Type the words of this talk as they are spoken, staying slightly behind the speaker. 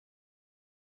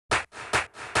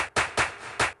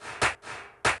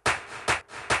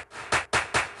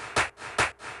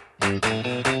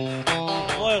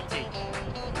Loyalty.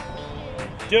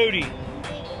 Duty.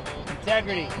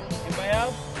 Integrity. Anybody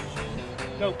else?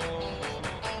 Go.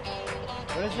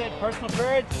 What is it? Personal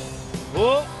courage?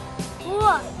 Whoa.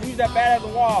 Whoa. Use that bat at the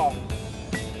wall.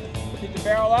 Keep the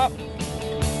barrel up.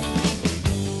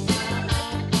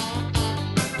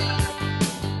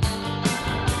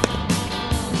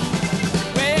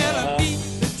 Well, I beat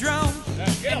the drum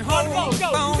and hold go.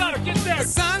 on. You gotta get there. The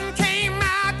sun came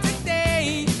out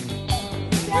today.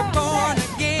 We're born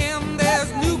again.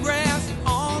 There's new grass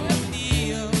on the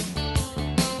field.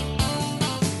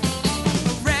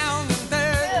 Around the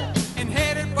third and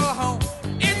headed for home.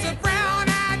 It's a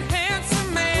brown-eyed,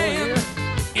 handsome man.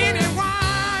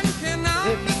 Anyone can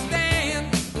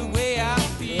understand the way I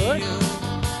feel.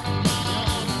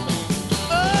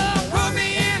 Oh, put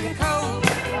me in cold.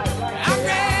 I'm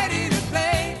ready to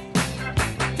play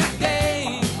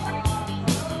today.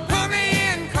 Put me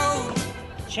in cold.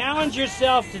 Challenge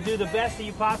yourself to do the best that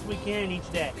you possibly can each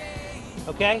day.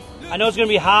 Okay? I know it's gonna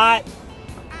be hot.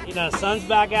 You know, the sun's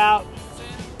back out.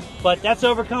 But that's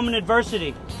overcoming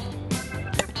adversity.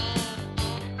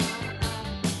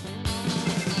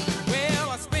 Well,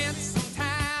 I spent some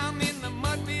time in the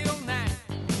Mudville night,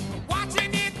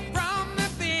 watching it from the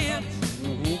bench.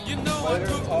 You know, I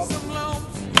took some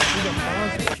lumps, the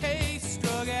mighty case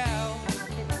struck out.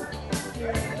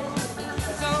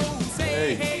 So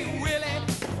say, hey, Willie,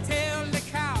 tell the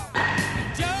cow,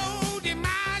 Joe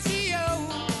DiMaggio,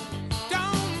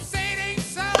 don't say it ain't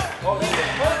so. Oh,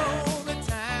 the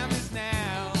time is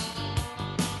now.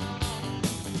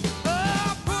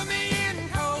 Oh, put me in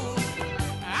cold.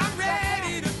 I'm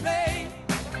ready to play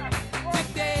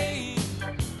today.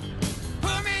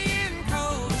 Put me in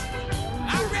cold.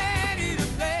 I'm ready to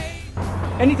play.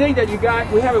 Anything that you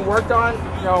got, we haven't worked on,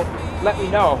 you know, let me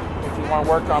know. If you want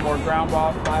to work on more ground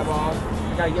balls, fly balls,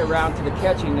 I got to get around to the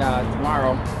catching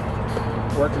tomorrow.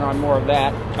 Working on more of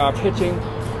that. Pitching,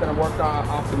 going to work on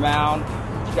off the mound,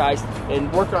 you guys,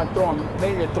 and work on throwing,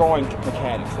 mainly the throwing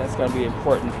mechanics. That's going to be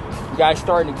important. You guys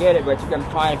starting to get it, but you're going to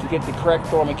find if you get the correct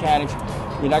throwing mechanics,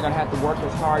 you're not going to have to work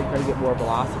as hard. You're going to get more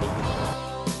velocity.